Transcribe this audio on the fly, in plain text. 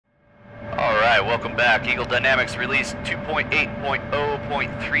Alright, welcome back. Eagle Dynamics released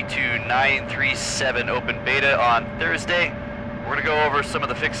 2.8.0.32937 open beta on Thursday. We're going to go over some of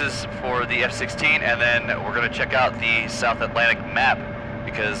the fixes for the F-16, and then we're going to check out the South Atlantic map,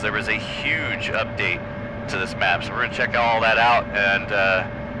 because there was a huge update to this map. So we're going to check all that out and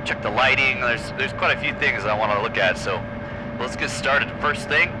check the lighting. There's quite a few things I want to look at, so let's get started. First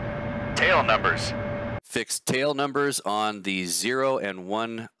thing, tail numbers. Fixed tail numbers on the 0 and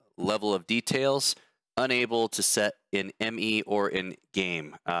 1 level of details, unable to set in ME or in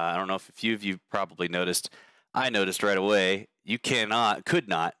game. I don't know if a few of you probably noticed. I noticed right away you could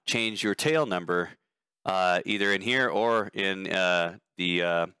not change your tail number either in here or in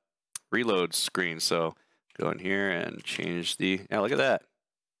the reload screen. So go in here and change the, now look at that.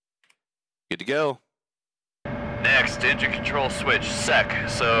 Good to go. Next, engine control switch, SEC.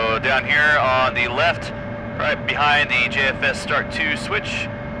 So down here on the left, right behind the JFS Start 2 switch,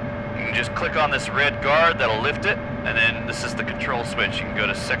 you can just click on this red guard, that'll lift it, and then this is the control switch. You can go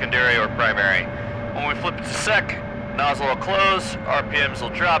to secondary or primary. When we flip it to SEC, nozzle will close, RPMs will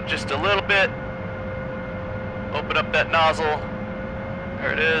drop just a little bit. Open up that nozzle,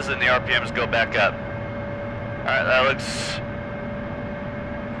 there it is, and the RPMs go back up. Alright, that looks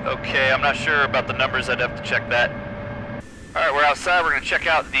okay. I'm not sure about the numbers, I'd have to check that. Alright, we're outside, we're going to check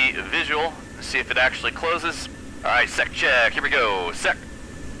out the visual, see if it actually closes. Alright, SEC check, here we go, SEC.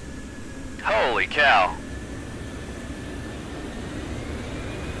 Holy cow.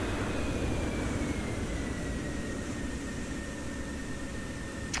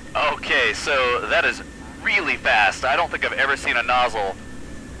 Okay, so that is really fast. I don't think I've ever seen a nozzle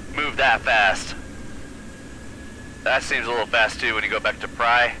move that fast. That seems a little fast too when you go back to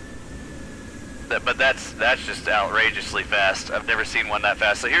pry. But that's just outrageously fast. I've never seen one that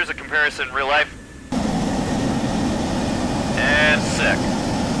fast. So here's a comparison in real life. And SEC.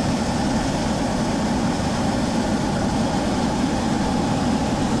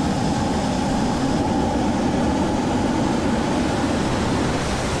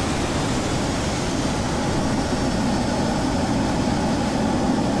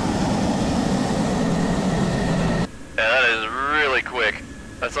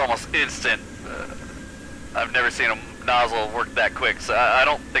 That's almost instant. I've never seen a nozzle work that quick, so I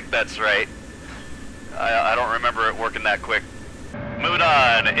don't think that's right. I don't remember it working that quick. Moving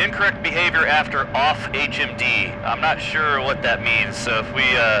on, incorrect behavior after off HMD. I'm not sure what that means, so if we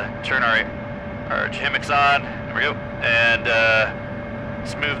turn our HMCS on, there we go, and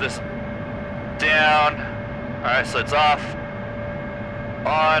let's move this down. Alright, so it's off,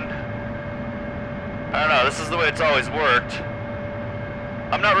 on. I don't know, this is the way it's always worked.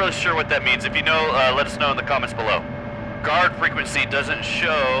 I'm not really sure what that means. If you know, let us know in the comments below. Guard frequency doesn't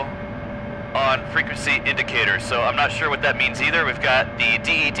show on frequency indicators, so I'm not sure what that means either. We've got the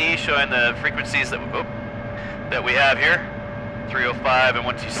DED showing the frequencies that we have here, 305 and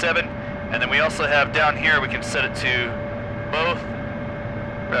 127, and then we also have down here, we can set it to both,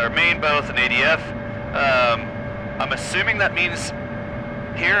 or main both and ADF. I'm assuming that means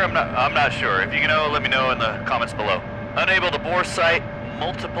here. I'm not sure. If you know, let me know in the comments below. Unable to Boresight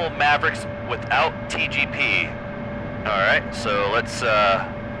multiple Mavericks without TGP. Alright, so let's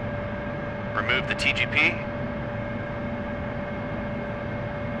remove the TGP.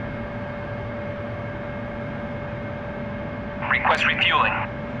 Request refueling.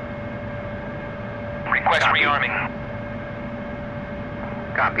 Request rearming.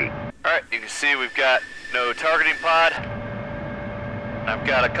 Copy. Alright, you can see we've got no targeting pod. I've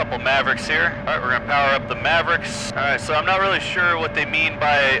got a couple Mavericks here. Alright, we're going to power up the Mavericks. Alright, so I'm not really sure what they mean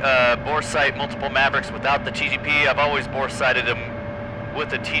by Boresight multiple Mavericks without the TGP. I've always Boresighted them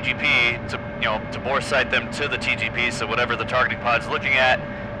with the TGP to Boresight them to the TGP, so whatever the targeting pod's looking at,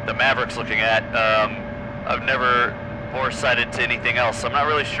 the Maverick's looking at. I've never Boresighted to anything else, so I'm not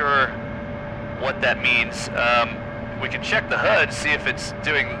really sure what that means. We can check the HUD, see if it's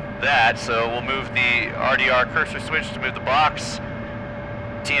doing that, so we'll move the RDR cursor switch to move the box.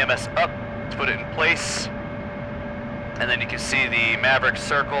 TMS up to put it in place, and then you can see the Maverick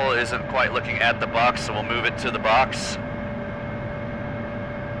circle isn't quite looking at the box, so we'll move it to the box,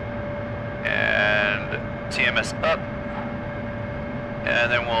 and TMS up, and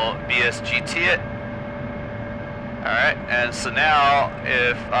then we'll BSGT it. Alright, and so now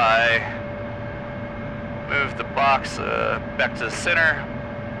if I move the box back to the center,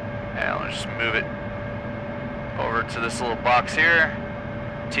 and I'll just move it over to this little box here,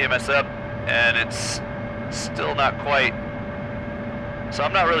 TMS up, and it's still not quite, so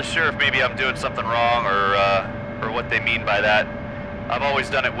I'm not really sure if maybe I'm doing something wrong or what they mean by that. I've always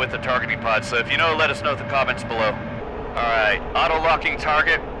done it with the targeting pod, so if you know, let us know in the comments below. Alright, auto-locking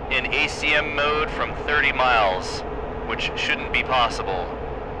target in ACM mode from 30 miles, which shouldn't be possible.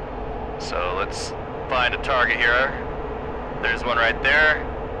 So let's find a target here. There's one right there,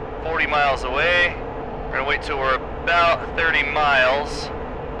 40 miles away. We're gonna wait till we're about 30 miles,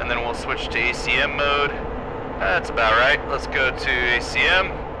 and then we'll switch to ACM mode. That's about right. Let's go to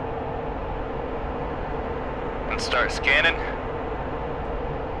ACM and start scanning.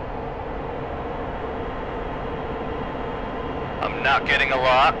 I'm not getting a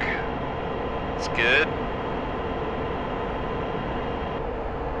lock. It's good.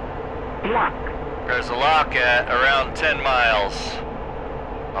 Lock. There's a lock at around 10 miles.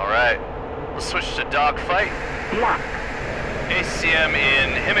 Alright, let's switch to dogfight. Lock. ACM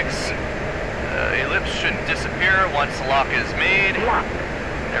in Hemix. Elipse shouldn't disappear once the lock is made. Lock.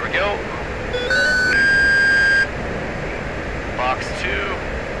 There we go. Box 2.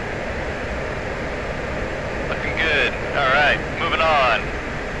 Looking good. Alright, moving on.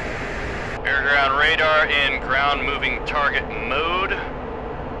 Air-ground radar in ground moving target mode.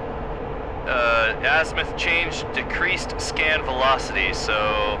 Azimuth change, decreased scan velocity.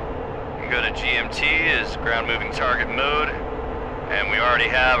 So we can go to GMT as ground moving target mode. And we already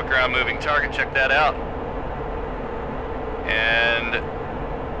have a ground moving target, check that out. And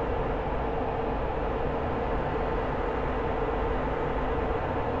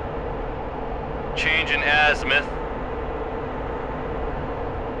change in azimuth.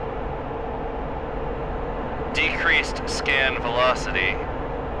 Decreased scan velocity.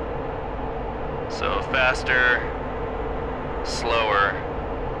 So faster, slower.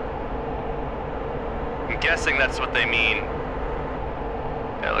 I'm guessing that's what they mean.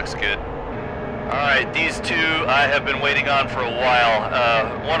 That looks good. Alright, these two I have been waiting on for a while.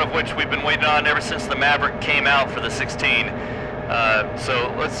 One of which we've been waiting on ever since the Maverick came out for the 16.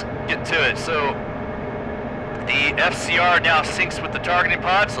 So let's get to it. So the FCR now syncs with the targeting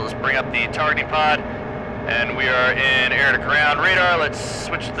pod, so let's bring up the targeting pod. And we are in air-to-ground radar. Let's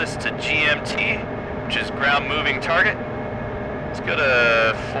switch this to GMT, which is ground moving target. Let's go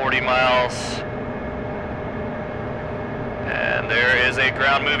to 40 miles. And there is a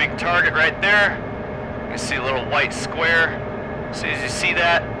ground moving target right there. You see a little white square. As soon as you see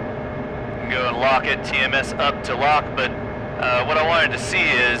that, you can go and lock it, TMS up to lock. But what I wanted to see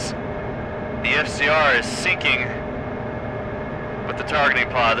is the FCR is syncing with the targeting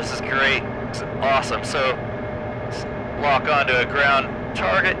pod. This is great. It's awesome. So let's lock onto a ground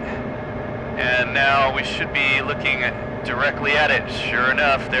target, and now we should be looking directly at it. Sure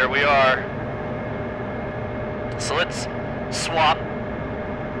enough, there we are. So let's swap,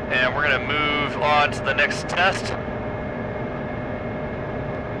 and we're going to move on to the next test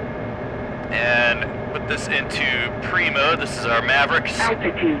and put this into pre-mode. This is our Mavericks.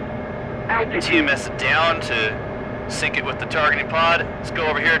 Altitude. TMS down to sync it with the targeting pod. Let's go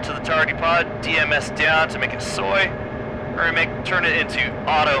over here to the targeting pod, DMS down to make it soy. We're going to turn it into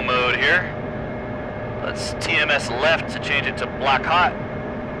auto mode here. Let's TMS left to change it to black hot.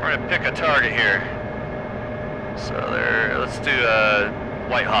 We're going to pick a target here. So there, let's do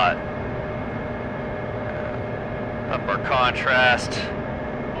white hot. Up our contrast.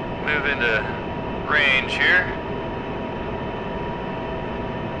 Move into range here.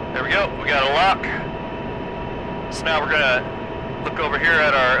 There we go, we got a lock. So now we're gonna look over here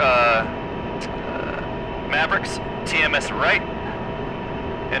at our Mavericks, TMS right,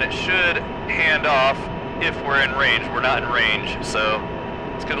 and it should hand off if we're in range. We're not in range, so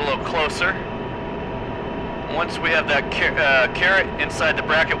let's get a little closer. Once we have that carrot inside the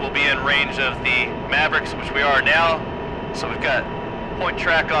bracket, we'll be in range of the Mavericks, which we are now. So we've got point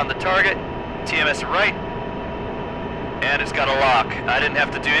track on the target, TMS right, and it's got a lock. I didn't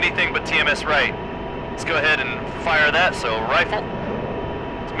have to do anything but TMS right. Let's go ahead and fire that, so rifle.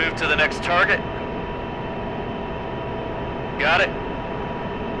 Let's move to the next target. Got it.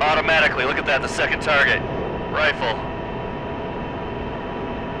 Automatically, look at that, the second target. Rifle.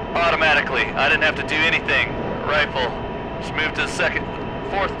 Automatically, I didn't have to do anything. Rifle. Just move to the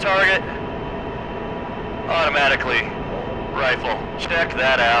fourth target. Automatically. Rifle. Check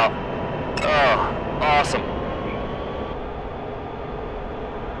that out. Oh, awesome.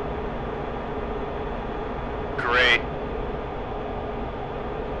 Great.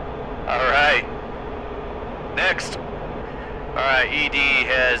 Alright. Next. Alright, ED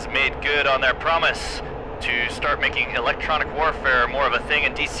has made good on their promise to start making electronic warfare more of a thing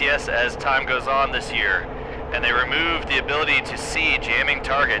in DCS as time goes on this year. And they removed the ability to see jamming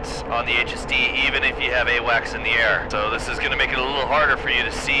targets on the HSD even if you have AWACS in the air. So this is going to make it a little harder for you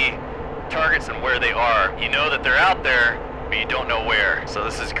to see targets and where they are. You know that they're out there, but you don't know where. So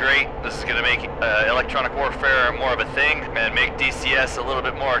this is great. This is going to make electronic warfare more of a thing and make DCS a little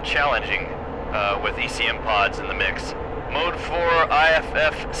bit more challenging with ECM pods in the mix. Mode 4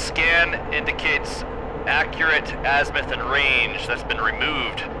 IFF Scan indicates accurate azimuth and range. That's been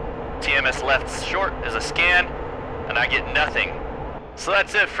removed. TMS left short is a scan, and I get nothing. So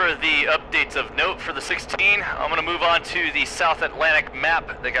that's it for the updates of note for the 16. I'm going to move on to the South Atlantic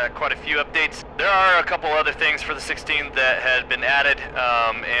map. They got quite a few updates. There are a couple other things for the 16 that had been added,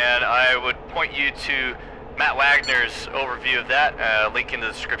 and I would point you to Matt Wagner's overview of that, link in the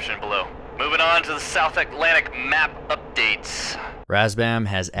description below. Moving on to the South Atlantic map updates. Razbam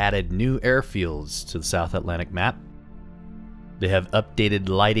has added new airfields to the South Atlantic map. They have updated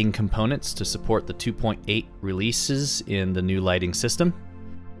lighting components to support the 2.8 releases in the new lighting system.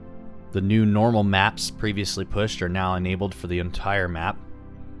 The new normal maps previously pushed are now enabled for the entire map.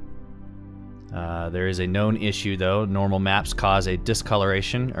 There is a known issue though. Normal maps cause a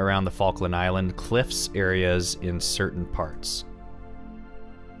discoloration around the Falkland Island cliffs areas in certain parts.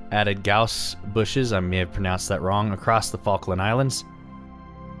 Added Gauss bushes, I may have pronounced that wrong, across the Falkland Islands.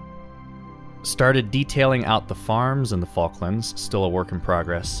 Started detailing out the farms in the Falklands, still a work in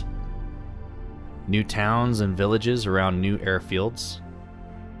progress. New towns and villages around new airfields.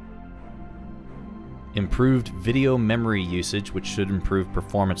 Improved video memory usage, which should improve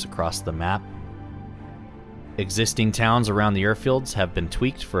performance across the map. Existing towns around the airfields have been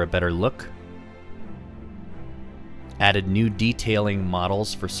tweaked for a better look. Added new detailing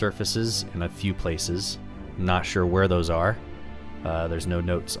models for surfaces in a few places. Not sure where those are. There's no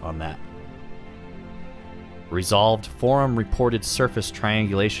notes on that. Resolved forum reported surface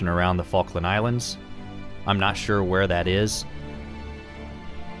triangulation around the Falkland Islands. I'm not sure where that is.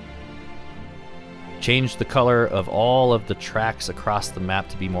 Changed the color of all of the tracks across the map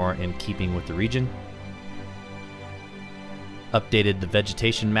to be more in keeping with the region. Updated the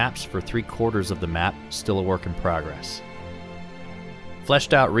vegetation maps for 3/4 of the map, still a work in progress.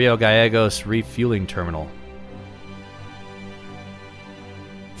 Fleshed out Rio Gallegos refueling terminal.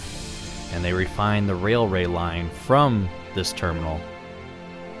 And they refined the railway line from this terminal.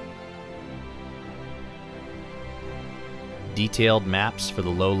 Detailed maps for the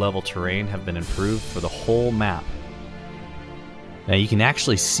low-level terrain have been improved for the whole map. Now you can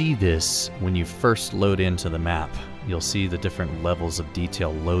actually see this when you first load into the map. You'll see the different levels of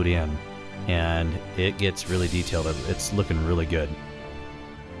detail load in, and it gets really detailed. It's looking really good.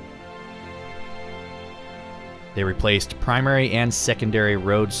 They replaced primary and secondary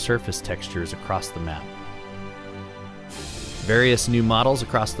road surface textures across the map. Various new models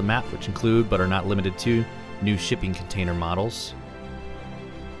across the map, which include, but are not limited to, new shipping container models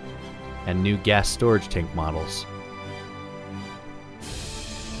and new gas storage tank models.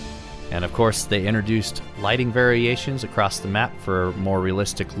 And of course, they introduced lighting variations across the map for a more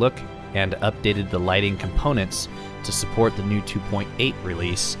realistic look and updated the lighting components to support the new 2.8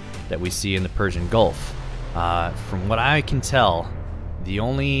 release that we see in the Persian Gulf. From what I can tell, the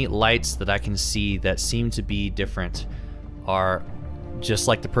only lights that I can see that seem to be different are, just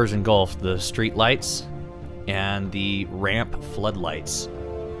like the Persian Gulf, the street lights and the ramp floodlights.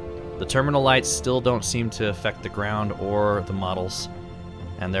 The terminal lights still don't seem to affect the ground or the models,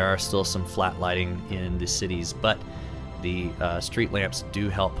 and there are still some flat lighting in the cities, but the street lamps do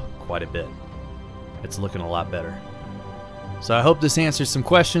help quite a bit. It's looking a lot better. So I hope this answers some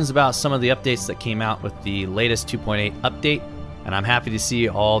questions about some of the updates that came out with the latest 2.8 update, and I'm happy to see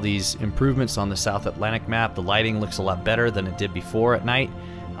all these improvements on the South Atlantic map. The lighting looks a lot better than it did before at night,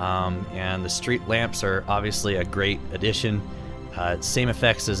 and the street lamps are obviously a great addition. Same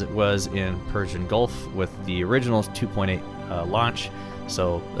effects as it was in Persian Gulf with the original 2.8 launch,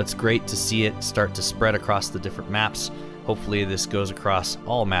 so that's great to see it start to spread across the different maps. Hopefully this goes across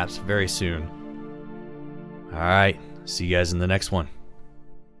all maps very soon. Alright, see you guys in the next one.